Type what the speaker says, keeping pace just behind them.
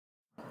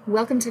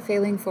Welcome to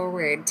Failing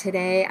Forward.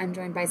 Today I'm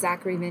joined by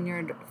Zachary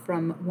Vineyard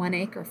from One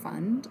Acre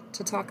Fund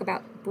to talk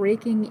about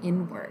breaking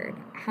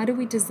inward. How do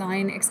we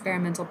design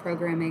experimental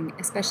programming,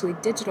 especially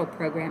digital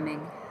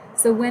programming,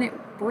 so when it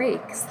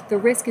breaks, the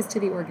risk is to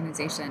the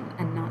organization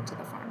and not to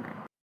the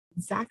farmer?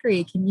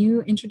 Zachary, can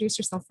you introduce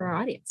yourself for our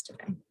audience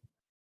today?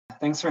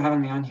 Thanks for having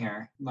me on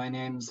here. My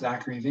name's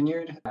Zachary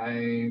Vineyard.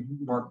 I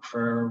work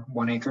for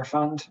One Acre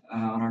Fund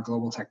on our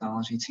global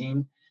technology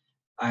team.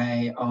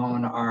 I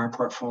own our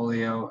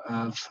portfolio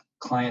of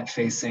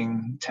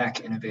client-facing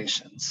tech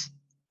innovations.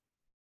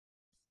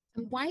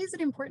 Why is it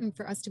important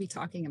for us to be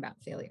talking about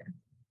failure?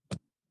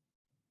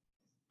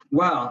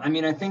 Well,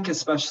 I think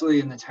especially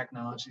in the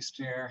technology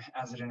sphere,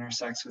 as it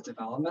intersects with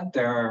development,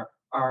 there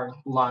are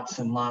lots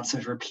and lots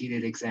of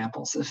repeated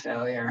examples of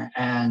failure.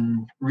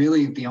 And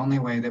really the only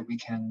way that we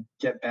can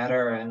get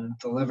better and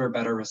deliver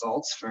better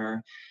results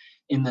for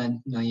in the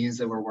milieux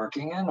that we're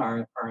working in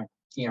are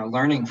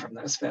learning from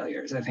those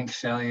failures. I think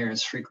failure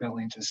is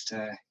frequently just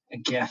a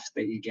gift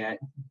that you get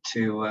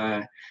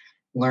to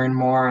learn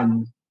more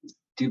and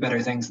do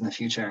better things in the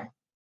future.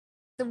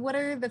 So what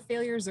are the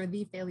failures or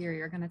the failure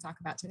you're going to talk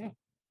about today?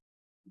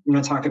 I'm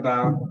going to talk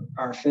about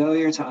our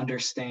failure to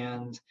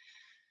understand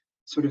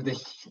sort of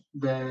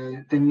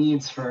the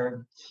needs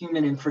for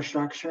human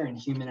infrastructure and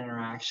human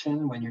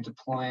interaction when you're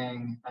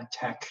deploying a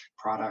tech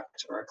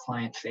product or a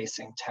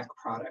client-facing tech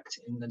product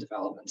in the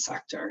development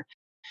sector.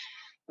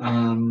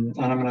 And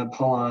I'm going to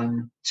pull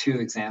on two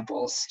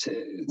examples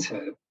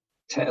to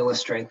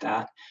illustrate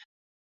that.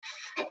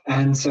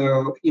 And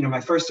so, my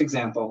first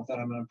example that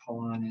I'm going to pull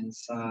on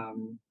is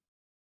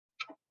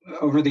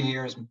over the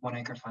years, One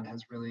Acre Fund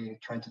has really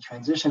tried to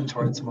transition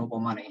towards mobile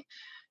money.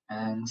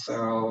 And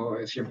so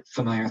if you're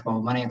familiar with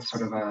mobile money, it's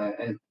sort of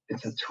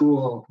it's a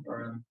tool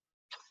or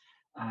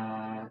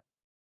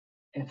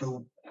it's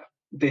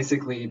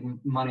basically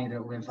money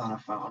that lives on a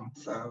phone.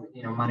 So,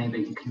 money that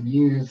you can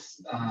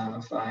use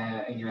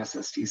via a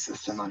USSD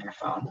system on your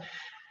phone.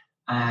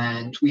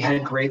 And we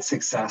had great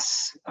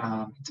success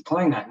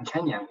deploying that in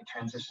Kenya. We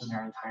transitioned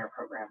our entire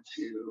program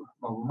to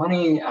mobile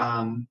money.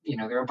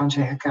 There were a bunch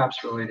of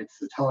hiccups related to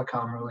the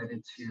telecom,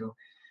 related to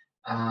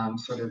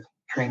sort of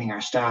training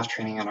our staff,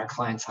 training on our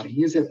clients how to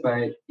use it.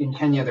 But in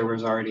Kenya, there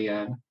was already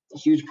a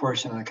huge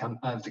portion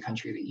of the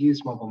country that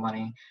used mobile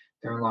money.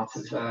 There were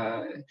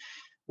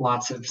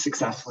lots of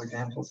successful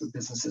examples of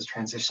businesses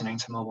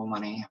transitioning to mobile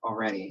money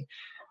already.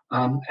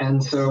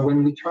 And so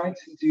when we tried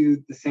to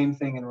do the same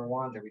thing in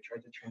Rwanda, we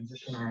tried to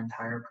transition our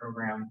entire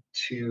program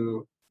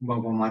to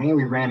mobile money.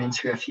 We ran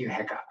into a few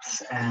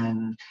hiccups,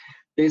 and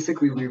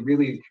basically we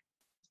really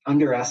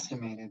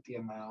underestimated the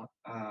amount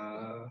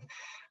of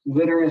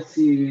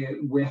literacy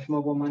with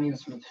mobile money, the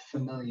sort of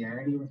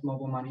familiarity with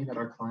mobile money that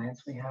our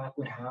clients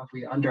would have.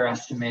 We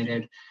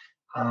underestimated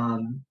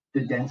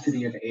the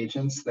density of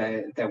agents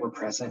that were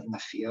present in the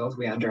field.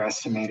 We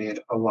underestimated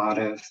a lot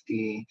of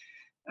the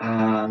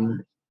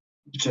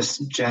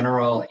just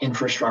general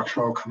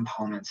infrastructural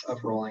components of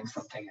rolling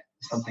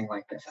something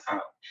like this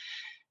out.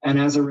 And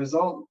as a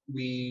result,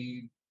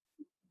 the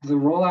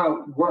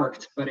rollout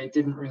worked, but it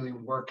didn't really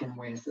work in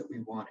ways that we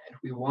wanted.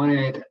 We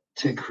wanted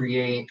to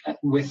create,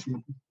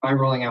 by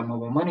rolling out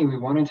mobile money, we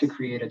wanted to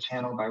create a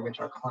channel by which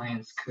our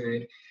clients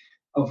could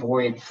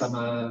avoid some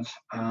of,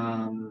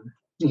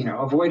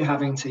 avoid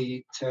having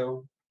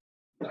to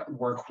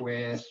work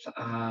with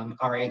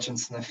our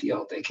agents in the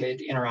field. They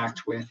could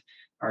interact with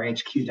our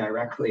HQ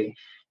directly.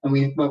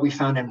 And what we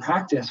found in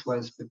practice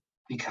was that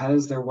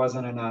because there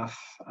wasn't enough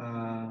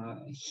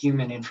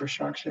human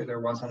infrastructure,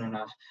 there wasn't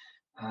enough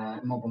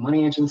mobile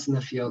money agents in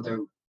the field,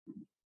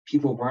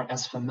 people weren't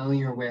as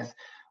familiar with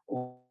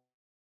or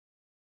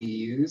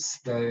use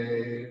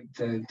the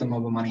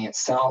mobile money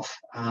itself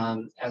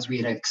as we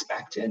had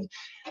expected.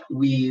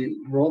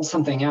 We rolled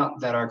something out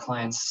that our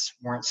clients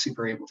weren't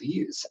super able to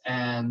use.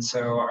 And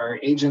so our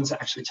agents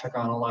actually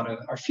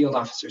our field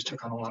officers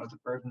took on a lot of the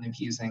burden of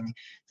using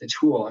the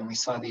tool. And we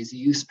saw these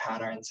use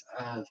patterns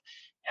of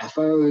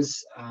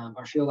FOs,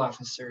 our field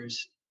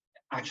officers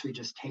actually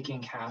just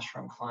taking cash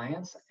from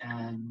clients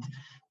and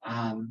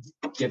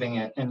giving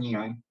it and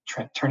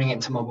turning it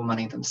into mobile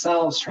money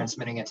themselves,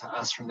 transmitting it to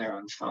us from their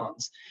own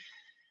phones.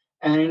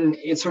 And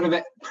it sort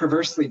of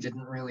perversely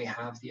didn't really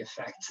have the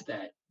effect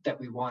that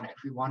we wanted.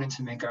 We wanted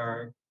to make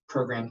our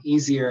program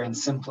easier and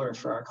simpler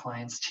for our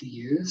clients to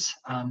use,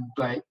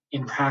 but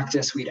in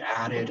practice we'd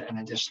added an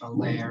additional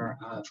layer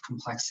of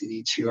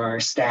complexity to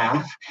our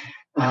staff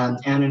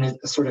and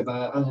a sort of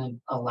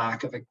a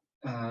lack of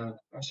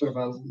sort of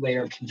a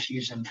layer of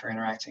confusion for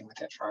interacting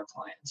with it for our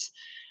clients.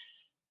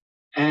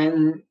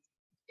 And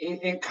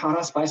it caught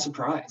us by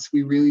surprise.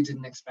 We really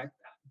didn't expect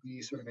that.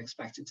 We sort of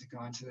expected to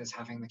go into this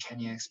having the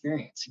Kenya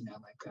experience,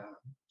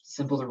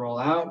 simple to roll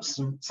out,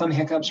 some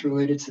hiccups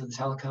related to the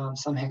telecom,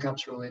 some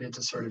hiccups related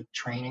to sort of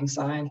training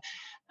side.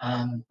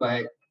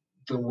 But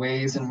the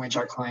ways in which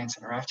our clients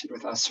interacted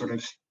with us sort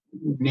of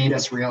made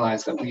us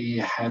realize that we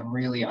had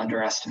really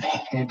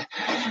underestimated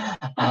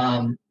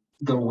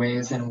the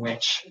ways in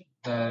which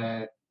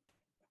the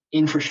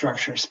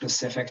infrastructure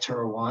specific to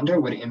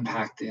Rwanda would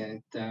impact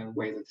the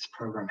way that this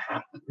program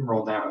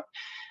rolled out.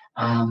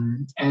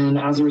 And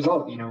as a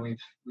result,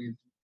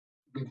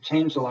 we've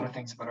changed a lot of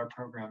things about our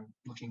program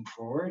looking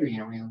forward.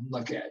 We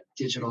look at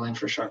digital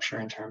infrastructure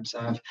in terms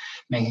of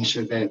making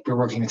sure that we're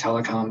working with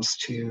telecoms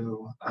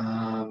to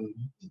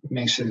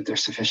make sure that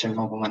there's sufficient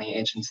mobile money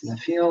agents in the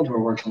field.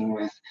 We're working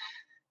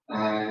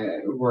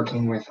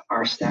with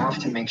our staff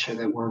to make sure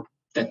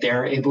that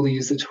they're able to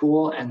use the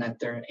tool and that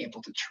they're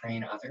able to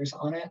train others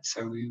on it.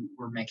 So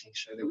we're making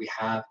sure that we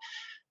have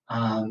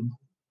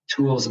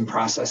tools and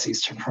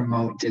processes to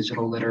promote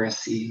digital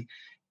literacy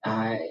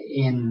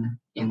in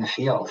the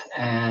field,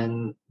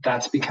 and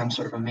that's become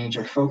sort of a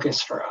major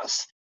focus for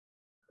us.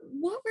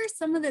 What were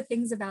some of the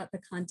things about the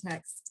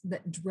context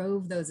that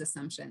drove those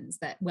assumptions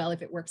that, well,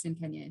 if it works in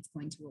Kenya, it's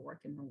going to work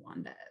in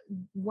Rwanda?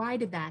 Why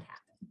did that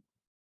happen?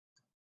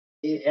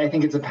 I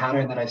think it's a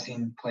pattern that I've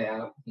seen play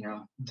out,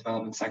 in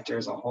development sector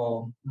as a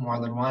whole more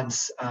than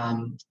once.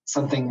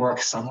 Something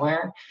works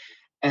somewhere,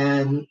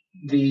 and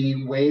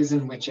the ways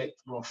in which it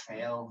will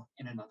fail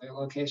in another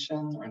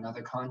location or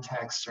another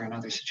context or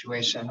another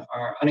situation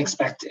are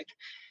unexpected.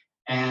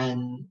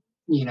 And,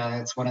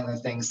 it's one of the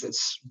things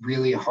that's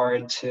really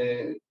hard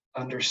to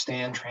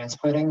understand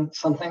transplanting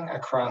something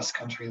across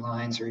country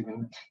lines or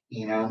even,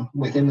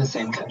 within the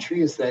same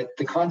country, is that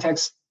the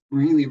context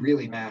really,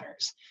 really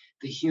matters.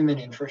 The human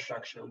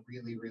infrastructure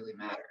really, really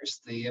matters.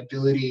 The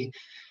ability,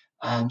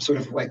 sort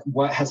of like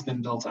what has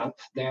been built up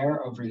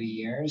there over the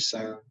years.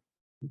 So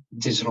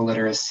digital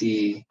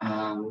literacy,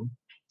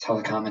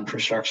 telecom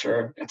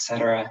infrastructure, et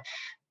cetera,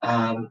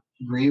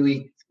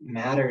 really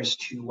matters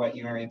to what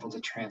you are able to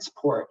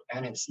transport.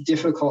 And it's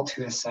difficult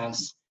to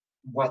assess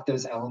what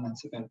those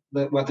elements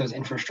what those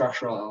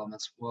infrastructural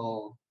elements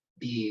will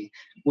be,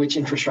 which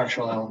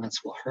infrastructural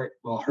elements will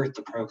hurt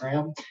the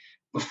program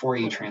before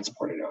you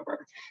transport it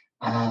over.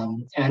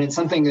 And it's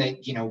something that,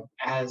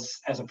 as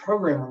a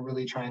program, we're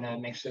really trying to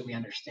make sure that we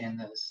understand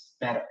those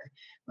better.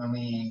 When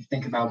we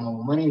think about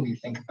mobile money, we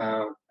think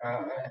about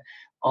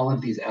all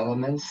of these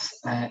elements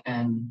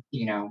and,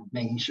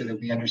 making sure that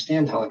we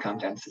understand telecom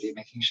density,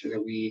 making sure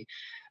that we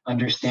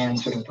understand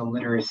sort of the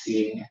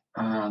literacy,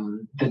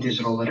 the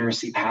digital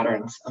literacy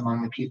patterns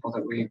among the people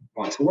that we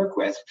want to work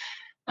with.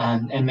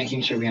 And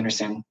making sure we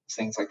understand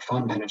things like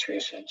phone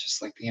penetration,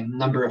 just like the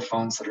number of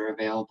phones that are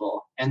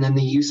available, and then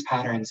the use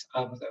patterns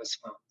of those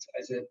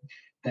phones.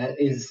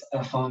 That is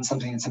a phone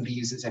something that somebody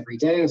uses every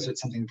day, or is it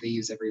something that they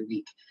use every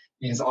week?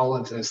 Because all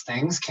of those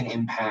things can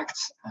impact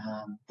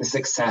the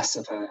success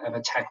of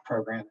a tech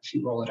program if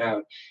you roll it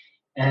out.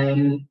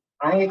 And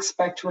I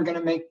expect we're going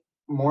to make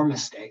more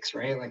mistakes,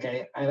 right? Like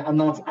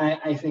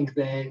I think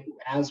that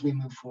as we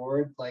move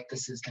forward, like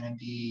this is going to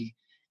be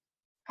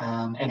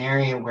an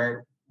area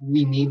where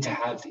we need to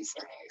have these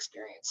learning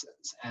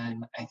experiences.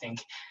 And I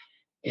think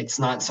it's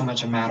not so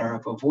much a matter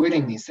of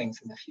avoiding these things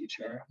in the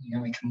future.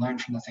 We can learn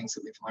from the things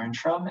that we've learned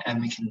from,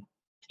 and we can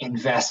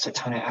invest a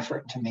ton of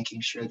effort into making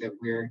sure that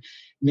we're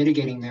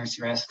mitigating those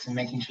risks and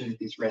making sure that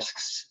these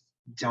risks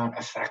don't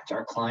affect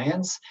our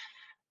clients.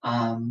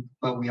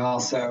 But we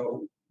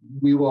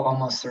will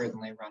almost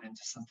certainly run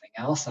into something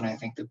else. And I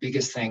think the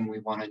biggest thing we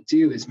want to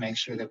do is make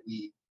sure that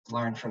we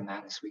learn from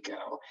that as we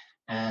go.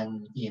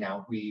 And,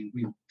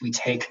 we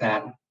take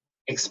that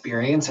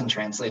experience and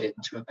translate it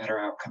into a better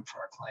outcome for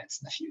our clients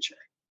in the future.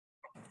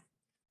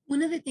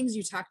 One of the things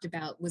you talked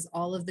about was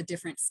all of the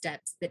different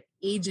steps that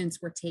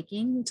agents were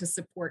taking to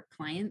support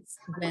clients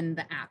when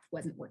the app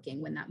wasn't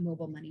working, when that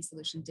mobile money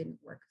solution didn't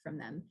work from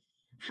them.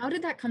 How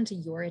did that come to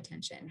your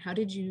attention? How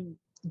did you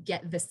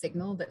get the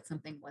signal that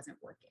something wasn't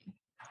working?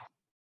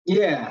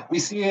 Yeah, we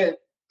see it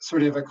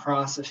sort of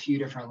across a few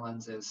different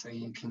lenses. So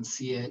you can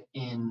see it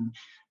in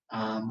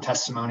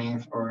testimony,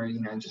 or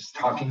just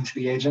talking to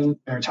the agent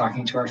or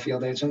talking to our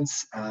field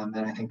agents, and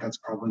I think that's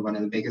probably one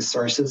of the biggest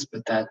sources,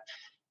 but that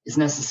is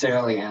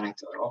necessarily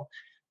anecdotal,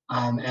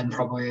 and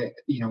probably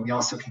we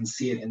also can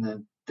see it in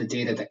the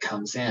data that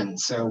comes in.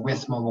 So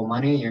with mobile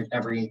money,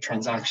 every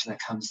transaction that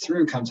comes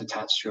through comes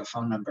attached to a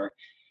phone number,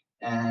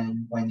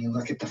 and when you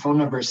look at the phone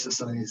numbers,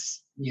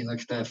 you look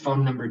at the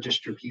phone number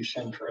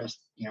distribution for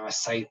a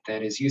site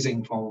that is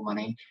using mobile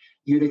money,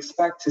 you'd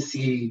expect to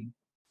see,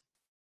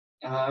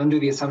 under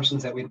the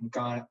assumptions that we've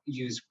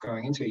used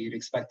going into it, you'd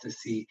expect to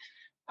see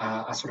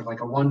a sort of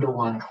like a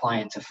one-to-one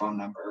client to phone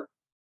number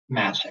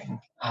matching.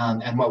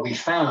 And what we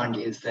found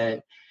is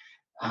that,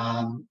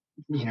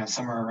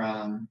 somewhere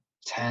around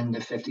 10 to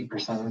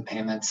 50% of the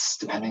payments,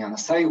 depending on the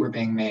site, were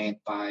being made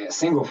by a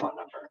single phone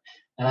number.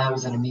 And that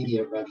was an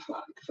immediate red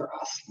flag for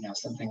us.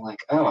 Something like,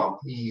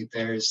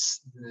 there's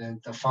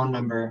the phone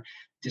number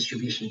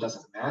distribution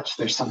doesn't match.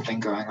 There's something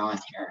going on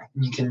here.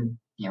 And we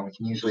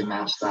can usually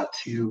match that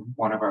to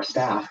one of our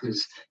staff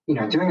who's,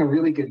 doing a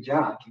really good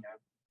job,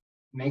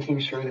 making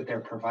sure that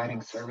they're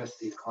providing service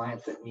to these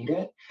clients that need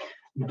it.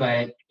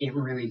 But it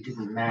really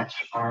didn't match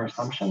our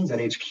assumptions at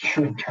HQ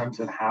in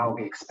terms of how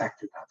we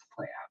expected that to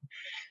play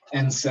out.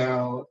 And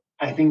so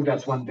I think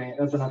that's one thing.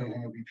 That's another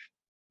thing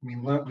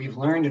that we've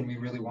learned and we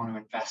really want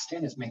to invest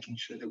in, is making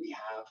sure that we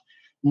have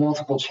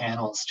multiple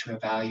channels to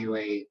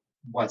evaluate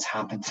what's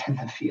happened in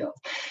the field,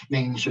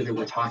 making sure that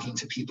we're talking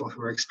to people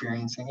who are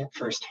experiencing it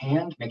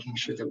firsthand, making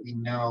sure that we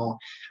know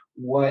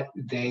what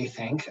they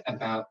think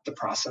about the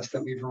process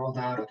that we've rolled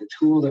out or the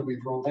tool that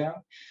we've rolled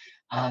out.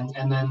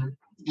 And then,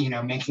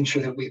 making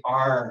sure that we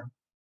are,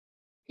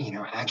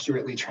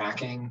 accurately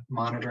tracking,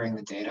 monitoring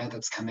the data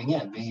that's coming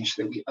in, making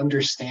sure that we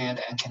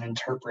understand and can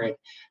interpret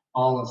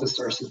all of the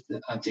sources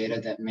of data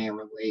that may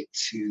relate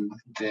to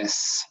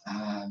this,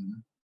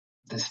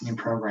 this new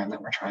program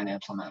that we're trying to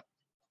implement.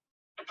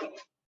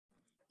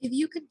 If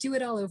you could do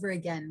it all over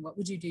again, what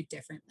would you do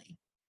differently?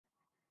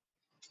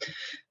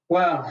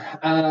 Well,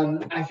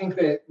 I think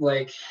that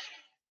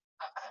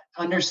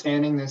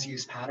understanding those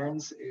use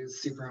patterns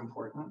is super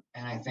important.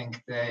 And I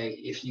think that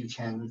if you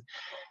can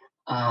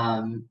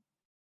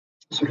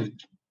sort of,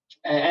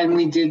 and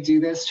we did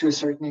do this to a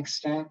certain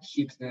extent,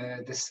 keep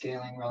the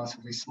scaling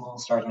relatively small,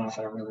 starting off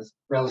at a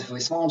relatively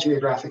small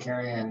geographic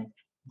area and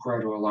grow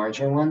to a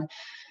larger one.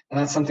 And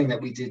that's something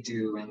that we did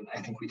do, and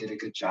I think we did a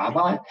good job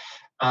on.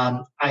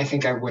 I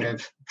think I would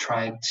have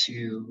tried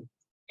to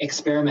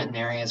experiment in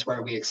areas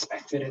where we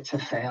expected it to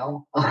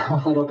fail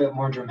a little bit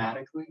more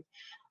dramatically.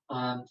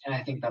 And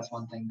I think that's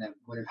one thing that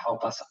would have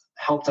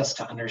helped us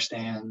to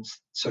understand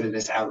sort of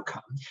this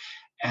outcome.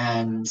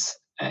 And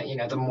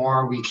the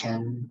more we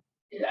can,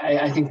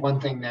 I think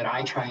one thing that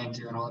I try and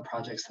do in all the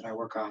projects that I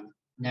work on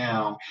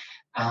now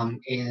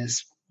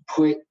is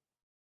put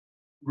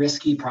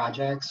risky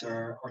projects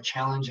or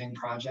challenging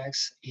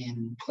projects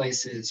in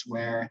places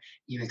where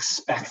you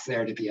expect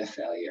there to be a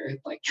failure,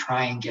 like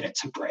try and get it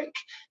to break,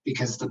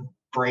 because the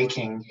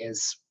breaking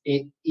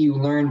you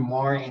learn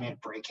more in it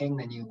breaking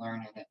than you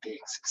learn in it being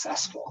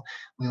successful.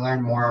 We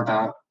learn more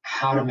about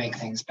how to make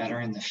things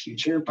better in the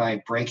future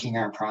by breaking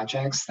our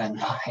projects than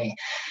by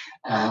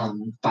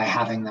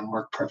having them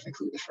work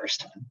perfectly the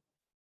first time.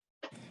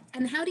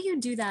 And how do you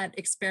do that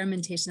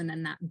experimentation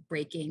and that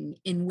breaking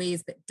in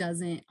ways that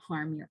doesn't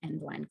harm your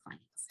end-line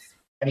clients?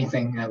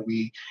 Anything that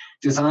we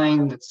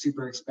design that's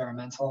super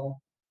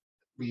experimental,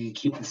 we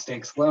keep the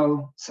stakes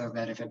low so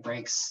that if it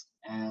breaks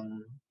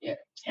and it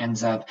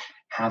ends up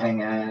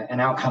having an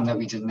outcome that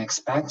we didn't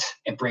expect,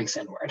 it breaks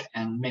inward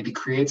and maybe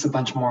creates a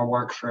bunch more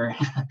work for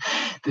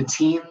the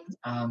team.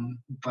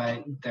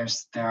 But there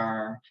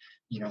are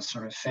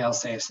sort of fail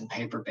safes and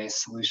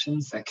paper-based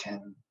solutions that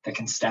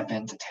can step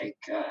in to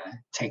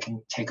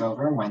take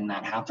over when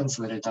that happens,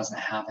 so that it doesn't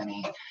have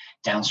any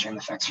downstream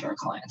effects for our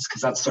clients.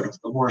 Because that's sort of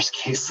the worst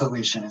case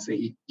solution, is that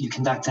you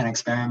conduct an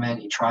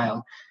experiment, you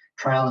trial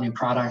a new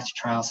product, you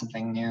trial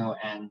something new,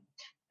 and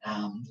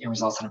it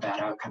results in a bad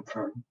outcome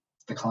for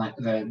the client,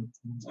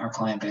 our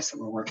client base that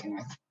we're working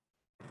with.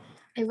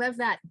 I love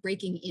that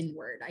breaking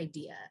inward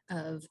idea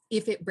of,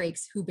 if it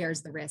breaks, who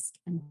bears the risk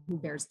and who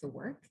bears the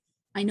work.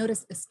 I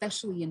notice,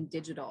 especially in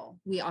digital,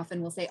 we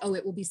often will say, oh,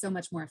 it will be so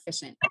much more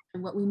efficient.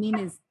 And what we mean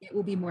is, it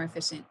will be more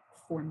efficient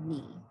for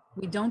me.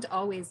 We don't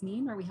always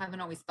mean, or we haven't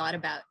always thought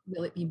about,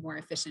 will it be more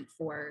efficient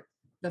for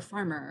the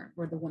farmer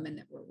or the woman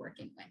that we're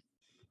working with?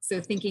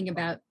 So thinking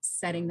about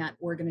setting that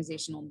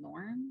organizational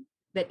norm,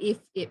 that if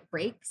it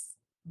breaks,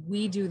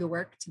 we do the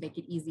work to make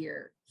it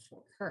easier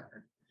for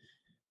her.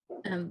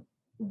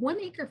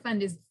 One Acre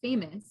Fund is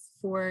famous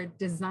for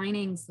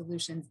designing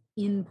solutions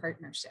in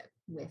partnership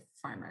with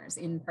farmers,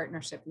 in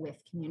partnership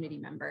with community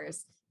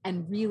members,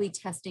 and really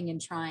testing and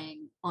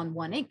trying on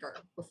 1 acre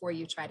before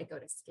you try to go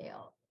to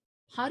scale.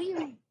 How do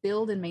you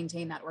build and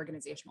maintain that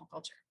organizational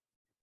culture?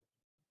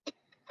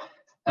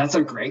 That's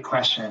a great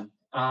question.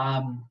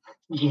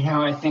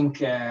 I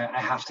think I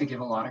have to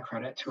give a lot of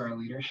credit to our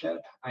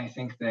leadership. I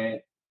think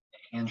that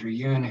Andrew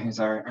Yoon, who's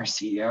our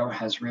CEO,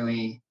 has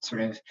really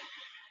sort of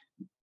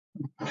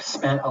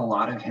spent a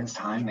lot of his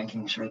time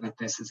making sure that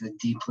this is a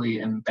deeply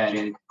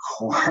embedded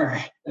core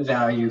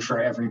value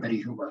for everybody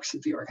who works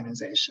at the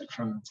organization,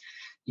 from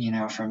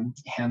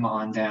him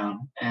on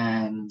down.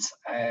 And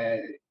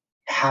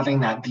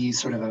having that be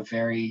sort of a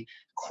very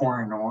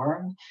core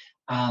norm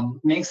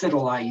makes it a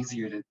lot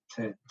easier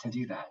to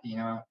do that.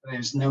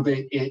 There's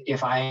nobody,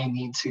 if I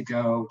need to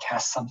go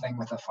test something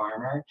with a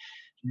farmer,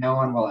 no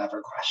one will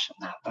ever question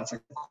that. That's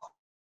a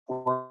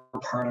core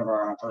part of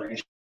our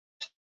operation.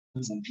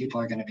 And people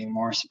are going to be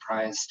more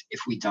surprised if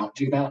we don't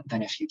do that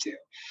than if you do.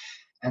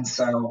 And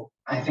so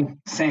I think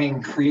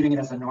creating it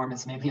as a norm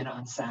is maybe an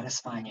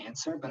unsatisfying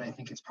answer, but I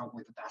think it's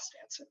probably the best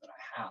answer that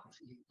I have.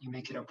 You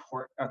make it a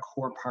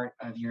core part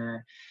of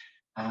your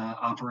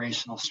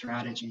operational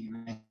strategy. You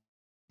make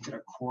it a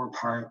core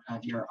part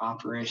of your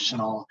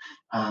operational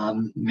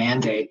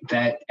mandate,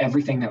 that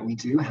everything that we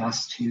do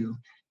has to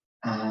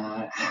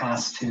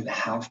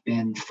have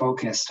been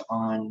focused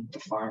on the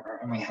farmer.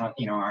 And we have,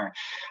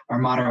 our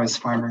motto is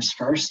farmers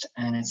first,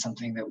 and it's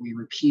something that we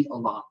repeat a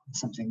lot. It's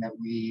something that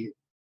we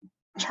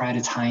try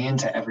to tie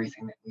into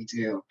everything that we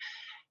do.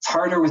 It's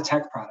harder with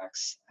tech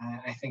products.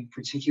 I think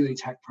particularly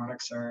tech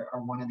products are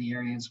one of the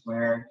areas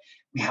where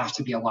we have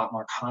to be a lot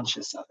more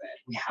conscious of it.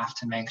 We have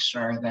to make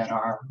sure that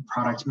our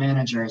product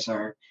managers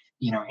are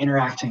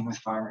interacting with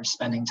farmers,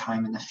 spending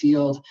time in the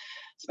field,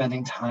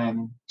 spending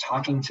time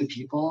talking to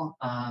people,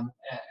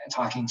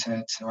 talking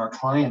to our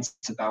clients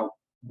about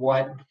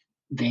what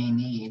they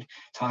need,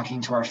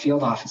 talking to our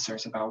field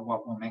officers about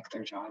what will make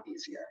their job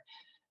easier.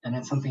 And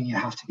it's something you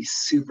have to be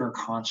super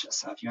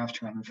conscious of. You have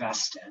to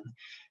invest in.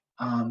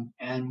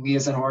 And we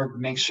as an org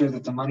make sure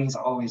that the money's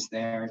always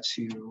there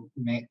to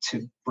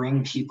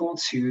bring people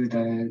to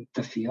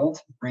the field,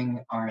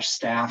 bring our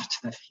staff to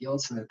the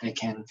field so that they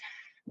can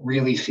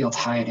really feel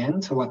tied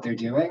into what they're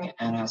doing,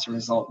 and as a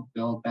result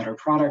build better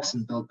products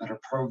and build better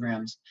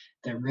programs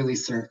that really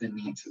serve the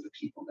needs of the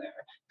people there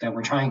that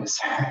we're trying to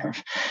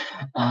serve.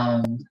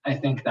 I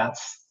think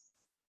that's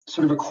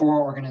sort of a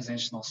core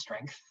organizational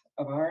strength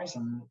of ours,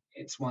 and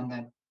it's one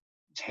that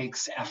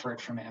takes effort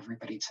from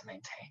everybody to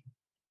maintain.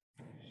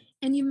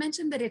 And you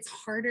mentioned that it's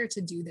harder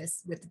to do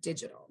this with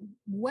digital.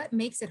 What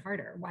makes it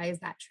harder? Why is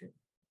that true?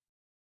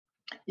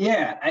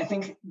 Yeah, I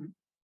think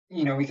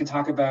we could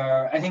talk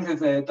about, I think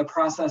that the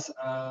process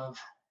of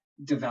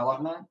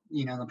development,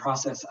 the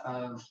process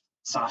of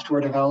software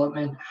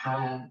development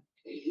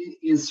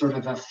is sort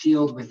of a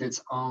field with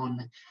its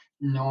own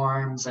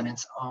norms and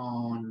its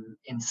own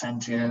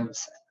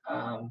incentives.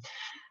 I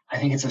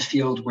think it's a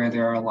field where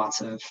there are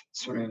lots of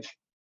sort of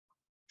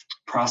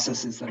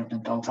processes that have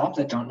been built up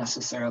that don't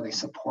necessarily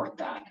support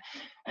that.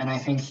 And I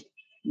think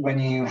when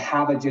you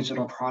have a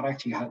digital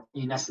product, you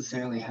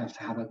necessarily have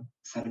to have a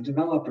set of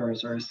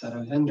developers or a set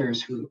of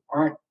vendors who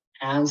aren't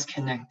as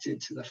connected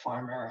to the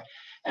farmer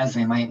as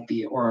they might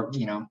be, or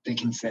they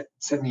can sit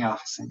in the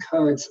office and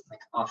code, sit in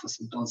the office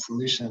and build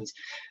solutions.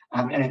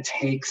 And it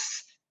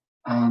takes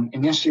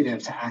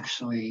initiative to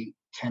actually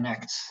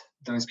connect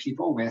those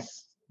people with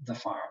the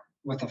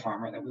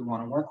farmer that we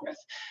want to work with.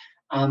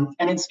 And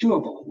it's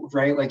doable,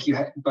 right?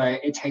 But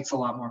it takes a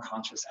lot more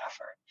conscious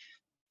effort.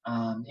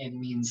 It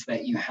means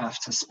that you have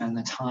to spend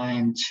the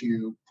time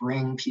to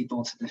bring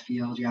people to the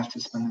field. You have to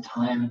spend the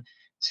time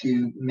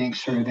to make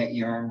sure that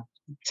your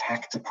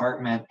tech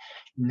department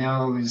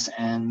knows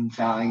and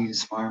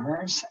values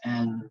farmers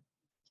and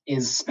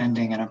is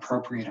spending an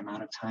appropriate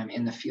amount of time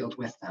in the field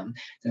with them.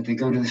 That they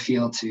go to the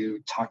field to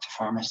talk to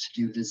farmers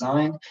to do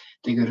design.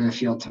 They go to the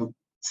field to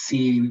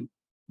see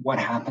what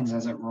happens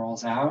as it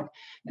rolls out,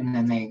 and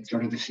then they go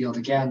to the field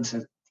again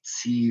to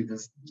see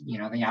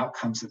the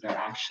outcomes of their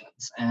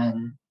actions.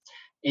 And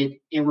it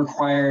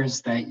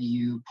requires that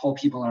you pull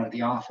people out of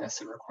the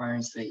office. It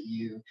requires that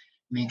you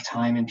make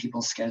time in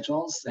people's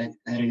schedules, that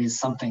it is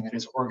something that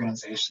is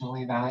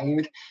organizationally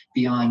valued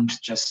beyond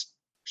just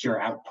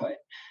pure output.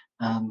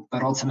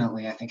 But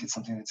ultimately, I think it's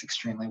something that's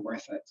extremely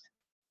worth it.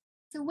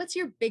 So what's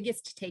your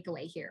biggest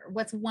takeaway here?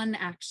 What's one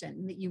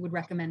action that you would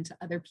recommend to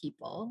other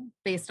people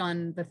based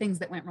on the things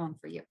that went wrong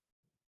for you?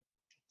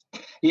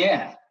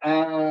 Yeah,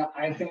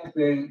 I think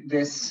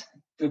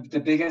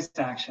the biggest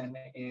action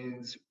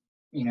is,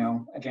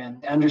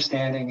 again,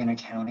 understanding and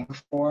accounting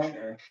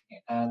for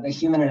the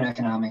human and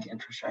economic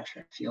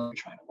infrastructure field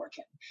you're trying to work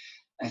in.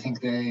 I think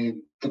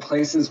the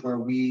places where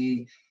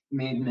we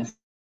made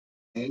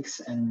mistakes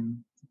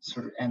and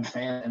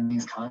failed in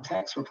these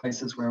contexts were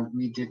places where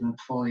we didn't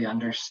fully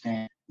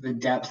understand the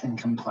depth and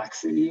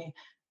complexity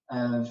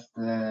of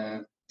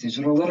the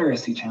digital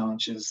literacy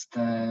challenges,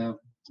 the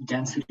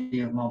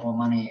density of mobile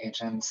money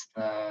agents,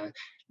 the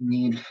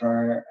need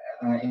for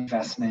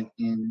investment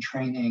in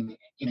training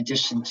in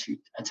addition to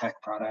a tech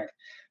product,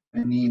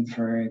 the need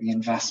for the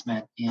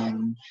investment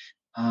in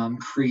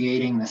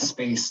creating the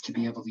space to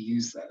be able to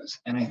use those.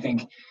 And I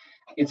think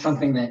it's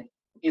something that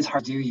is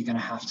hard to do. You're going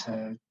to have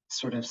to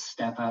sort of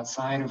step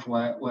outside of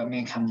what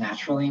may come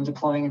naturally in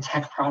deploying a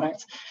tech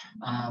product,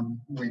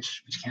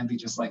 which can be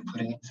just like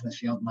putting it into the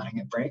field and letting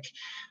it break,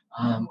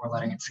 or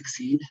letting it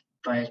succeed.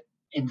 But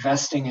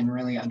investing in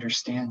really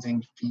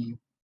understanding the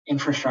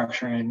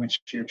infrastructure in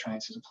which you're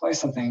trying to deploy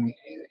something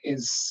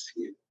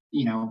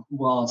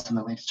will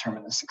ultimately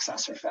determine the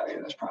success or failure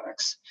of those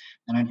products.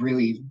 And I'd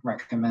really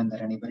recommend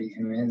that anybody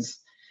who is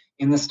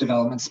in this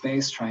development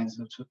space trying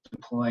to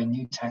deploy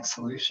new tech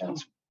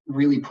solutions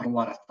really put a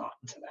lot of thought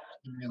into that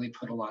and really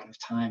put a lot of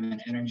time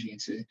and energy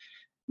into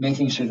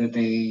making sure that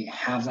they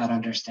have that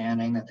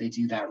understanding, that they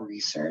do that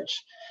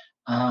research,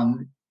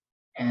 and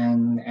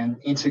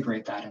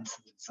integrate that into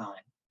the design.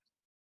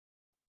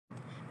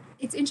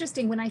 It's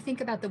interesting when I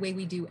think about the way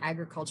we do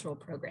agricultural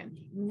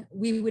programming,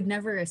 we would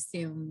never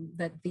assume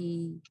that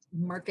the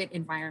market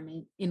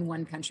environment in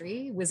one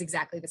country was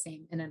exactly the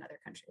same in another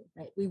country,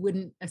 right? We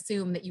wouldn't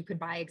assume that you could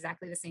buy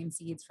exactly the same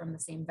seeds from the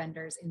same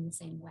vendors in the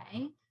same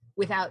way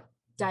without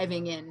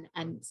diving in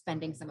and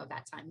spending some of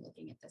that time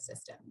looking at the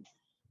system.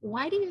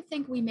 Why do you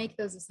think we make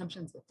those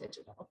assumptions with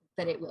digital,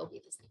 that it will be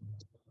the same?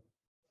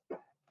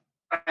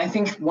 I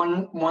think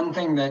one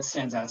thing that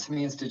stands out to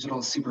me is digital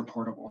is super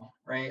portable,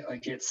 right?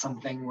 Like it's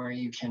something where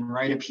you can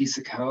write a piece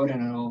of code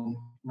and it'll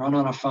run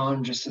on a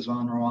phone just as well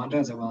in Rwanda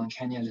as it will in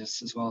Kenya,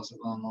 just as well as it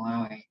will in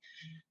Malawi.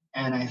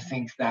 And I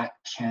think that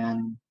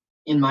can,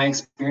 in my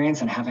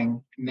experience and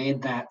having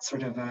made that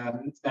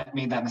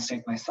made that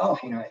mistake myself,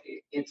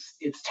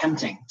 it's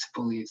tempting to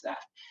believe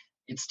that.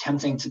 It's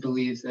tempting to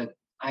believe that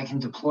I can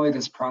deploy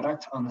this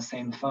product on the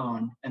same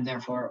phone, and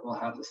therefore it will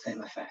have the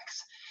same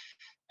effects.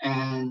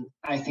 And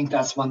I think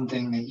that's one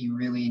thing that you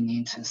really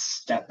need to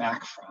step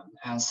back from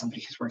as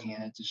somebody who's working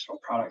in a digital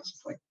product.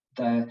 It's like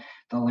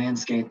the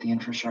landscape, the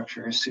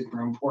infrastructure is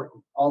super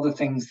important. All the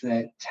things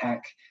that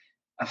tech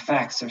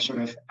affects are sort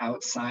of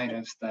outside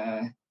of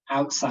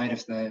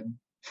the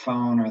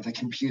phone or the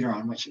computer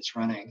on which it's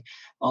running.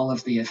 All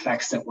of the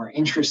effects that we're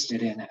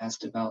interested in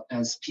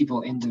as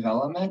people in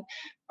development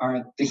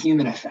are the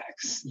human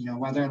effects.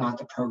 Whether or not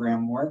the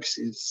program works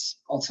is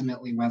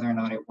ultimately whether or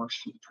not it works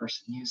for the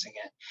person using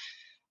it.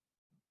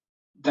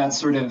 That's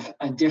sort of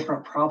a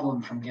different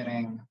problem from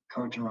getting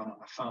code to run on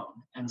a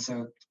phone. And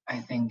so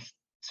I think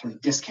sort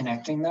of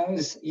disconnecting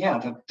those,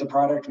 the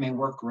product may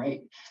work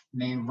great,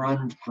 may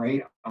run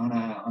great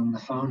on the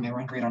phone, may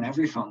run great on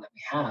every phone that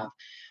we have,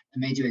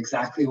 and may do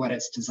exactly what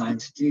it's designed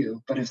to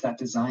do. But if that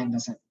design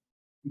doesn't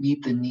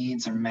meet the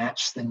needs or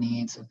match the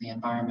needs of the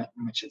environment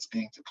in which it's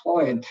being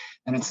deployed,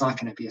 then it's not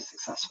going to be a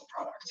successful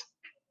product.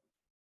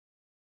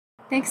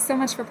 Thanks so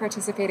much for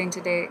participating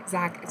today,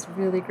 Zach. It's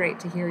really great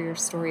to hear your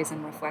stories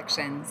and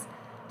reflections.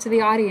 To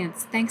the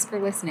audience, thanks for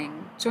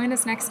listening. Join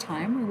us next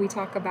time where we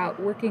talk about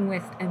working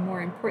with and,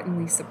 more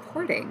importantly,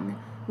 supporting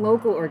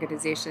local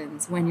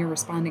organizations when you're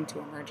responding to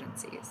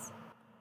emergencies.